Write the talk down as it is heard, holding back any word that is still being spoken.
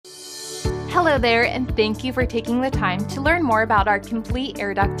Hello there, and thank you for taking the time to learn more about our complete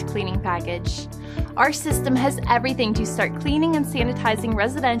air duct cleaning package. Our system has everything to start cleaning and sanitizing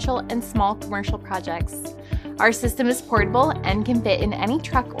residential and small commercial projects. Our system is portable and can fit in any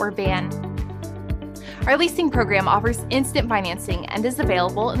truck or van. Our leasing program offers instant financing and is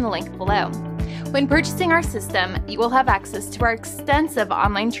available in the link below. When purchasing our system, you will have access to our extensive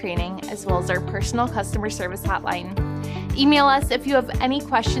online training as well as our personal customer service hotline. Email us if you have any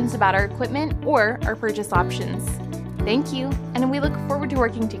questions about our equipment or our purchase options. Thank you, and we look forward to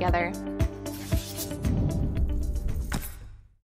working together.